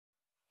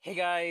Hey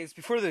guys,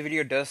 before the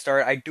video does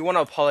start, I do want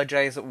to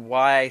apologize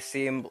why I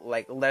seem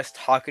like less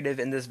talkative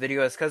in this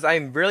video. It's because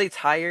I'm really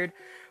tired,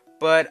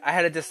 but I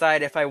had to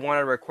decide if I want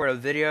to record a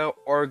video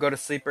or go to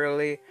sleep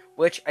early,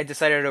 which I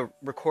decided to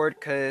record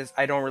because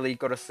I don't really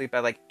go to sleep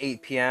at like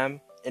 8 p.m.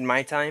 in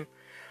my time.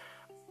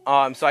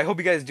 So I hope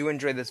you guys do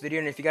enjoy this video,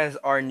 and if you guys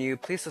are new,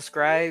 please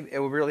subscribe. It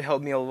will really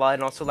help me a lot,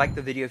 and also like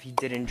the video if you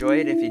did enjoy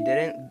it. If you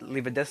didn't,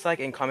 leave a dislike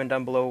and comment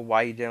down below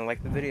why you didn't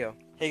like the video.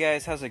 Hey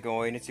guys, how's it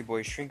going? It's your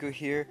boy Shrinku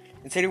here,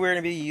 and today we're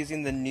going to be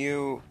using the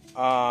new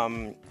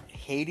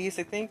Hades,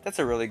 I think. That's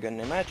a really good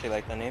name. I actually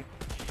like that name.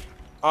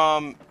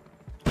 I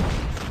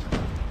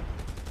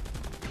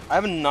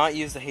have not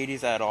used the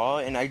Hades at all,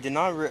 and I did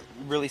not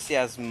really see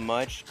as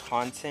much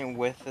content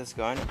with this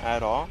gun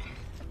at all.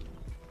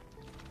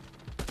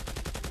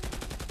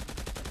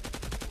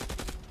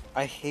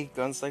 I hate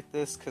guns like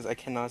this because I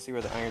cannot see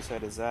where the iron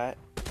sight is at.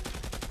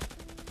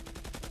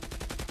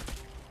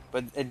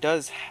 But it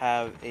does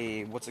have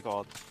a, what's it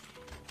called?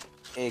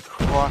 A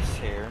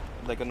crosshair,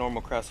 like a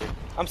normal crosshair.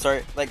 I'm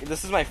sorry, like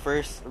this is my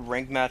first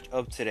ranked match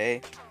of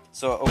today.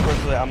 So of course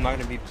I'm not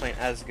going to be playing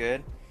as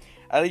good.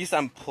 At least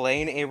I'm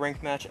playing a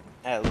ranked match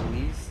at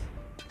least.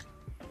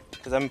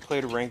 Because I haven't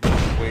played ranked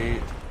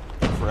way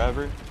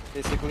forever,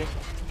 basically.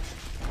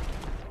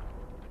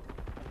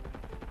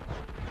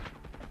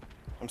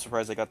 I'm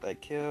surprised I got that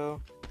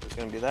kill. It's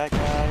gonna be that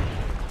guy.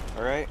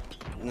 Alright.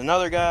 And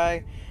another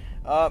guy.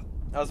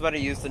 I was about to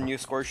use the new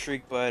score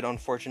streak, but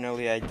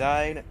unfortunately I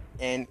died.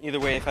 And either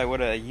way, if I would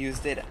have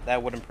used it,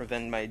 that wouldn't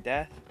prevent my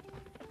death.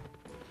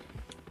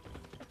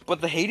 But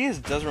the Hades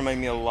does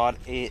remind me a lot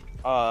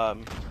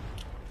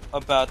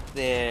about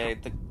the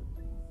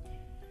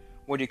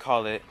what do you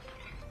call it?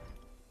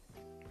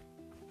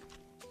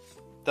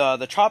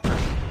 The chopper.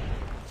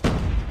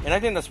 And I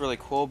think that's really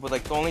cool, but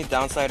like the only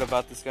downside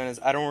about this gun is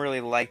I don't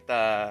really like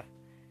how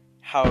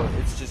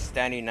it's just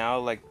standing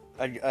out. Like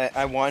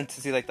I want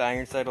to see like the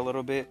iron sight a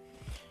little bit.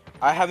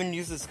 I haven't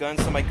used this gun,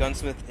 so my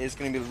gunsmith is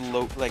gonna be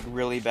like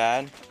really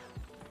bad.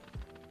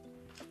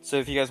 So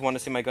if you guys want to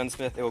see my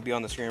gunsmith, it will be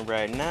on the screen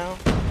right now.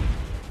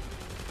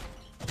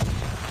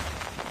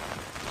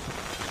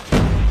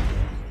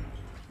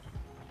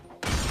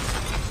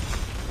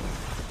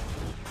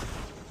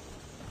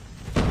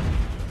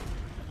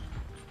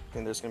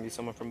 And there's gonna be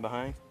someone from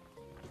behind.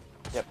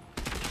 Yep.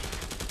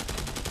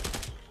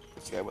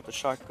 This guy with the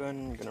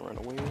shotgun. I'm gonna run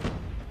away.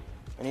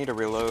 I need to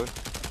reload.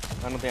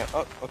 I don't think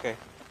oh, okay.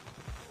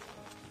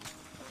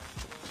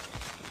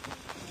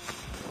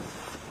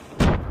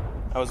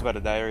 I was about to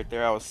die right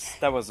there.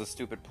 That was a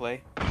stupid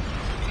play. Alright,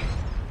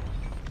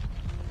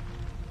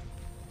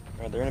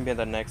 they're gonna be at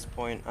the next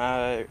point.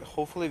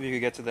 Hopefully we could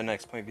get to the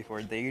next point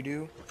before they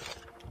do.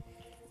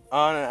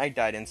 I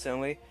died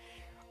instantly.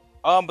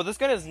 But this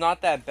gun is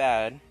not that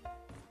bad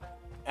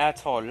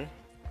at all on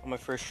my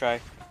first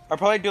try. I'll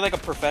probably do like a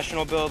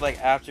professional build, like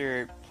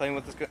after playing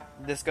with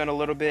this gun a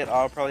little bit.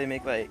 I'll probably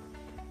make like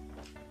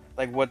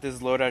what this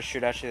loadout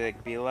should actually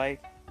like be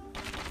like.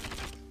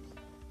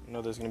 I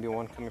know there's gonna be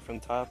one coming from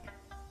the top.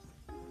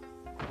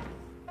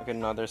 Okay,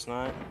 no, there's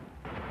not.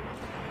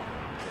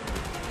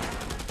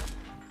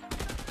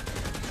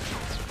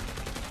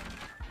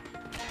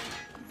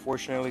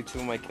 Fortunately, 2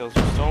 of my kills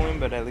were stolen,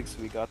 but at least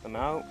we got them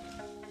out.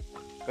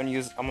 I'm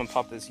gonna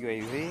pop this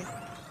UAV.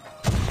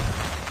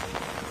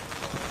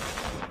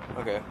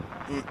 Okay.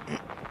 I'm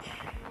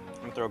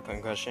gonna throw a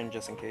concussion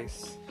just in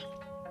case.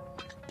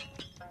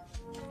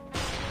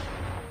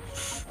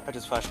 I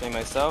just flashbanged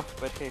myself,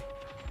 but hey.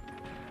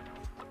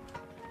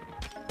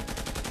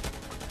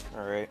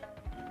 Alright.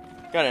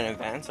 Got an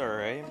advance,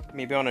 alright.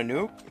 Maybe on a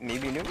nuke?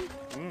 Maybe nuke?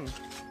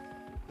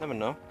 Never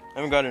know. I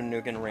haven't got a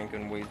nuke in rank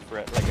and wait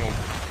for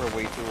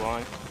way too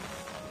long.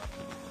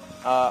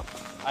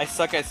 I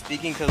suck at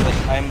speaking because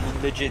like I'm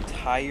legit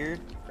tired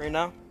right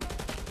now.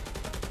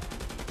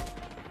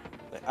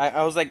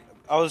 I was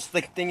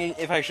thinking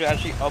if I should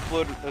actually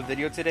upload a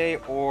video today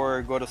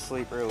or go to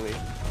sleep early.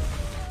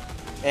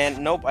 And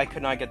nope, I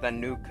could not get that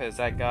nuke because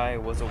that guy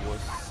was a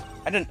wuss.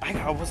 I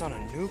was on a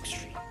nuke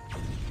streak.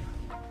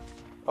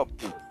 Oh,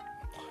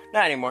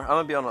 not anymore. I'm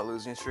gonna be on a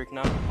losing streak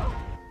now.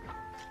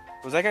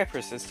 Was that guy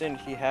persistent?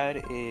 He had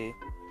a.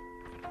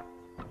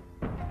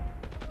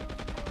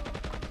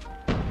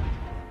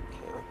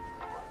 Okay.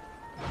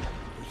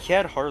 He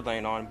had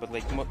hardline on, but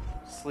like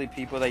mostly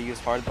people that use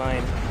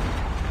hardline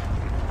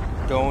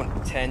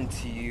don't tend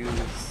to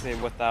use it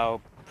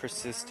without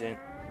persistent,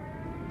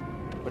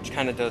 which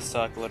kind of does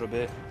suck a little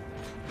bit.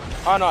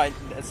 Oh no,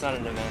 it's not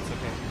an advance.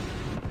 Okay.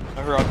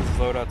 I forgot this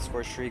loadout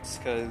score streaks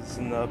because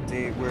in the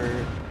update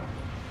where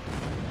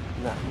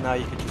now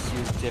you can just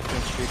use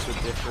different streaks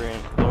with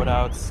different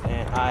loadouts,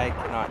 and I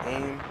cannot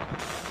aim.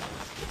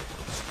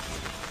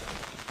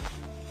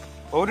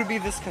 What would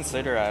this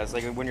consider as?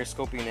 Like when you're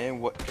scoping in,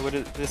 what would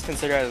this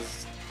consider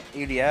as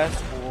ADS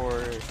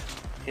or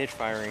hitch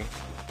firing?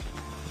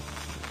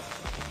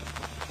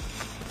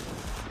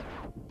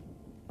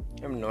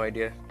 I have no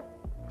idea.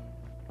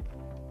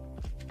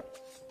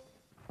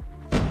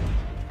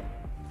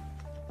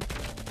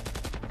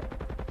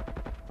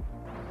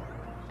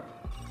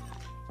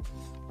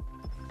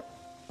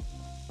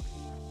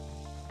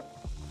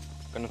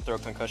 Gonna throw a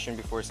concussion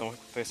before someone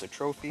plays a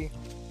trophy.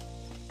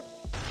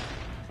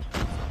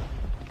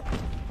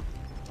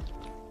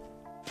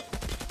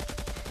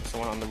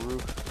 Someone on the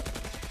roof.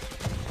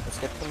 Let's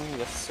get them,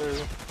 yes sir.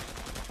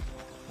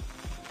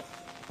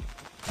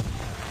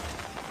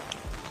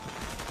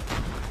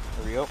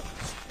 There we go.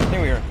 I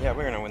think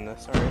we're gonna win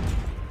this, alright.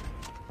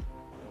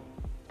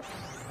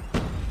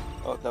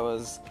 Oh, that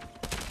was...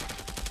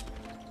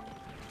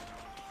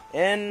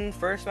 And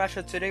first match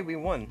of today, we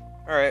won.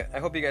 Alright, I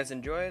hope you guys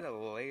enjoyed.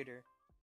 Later.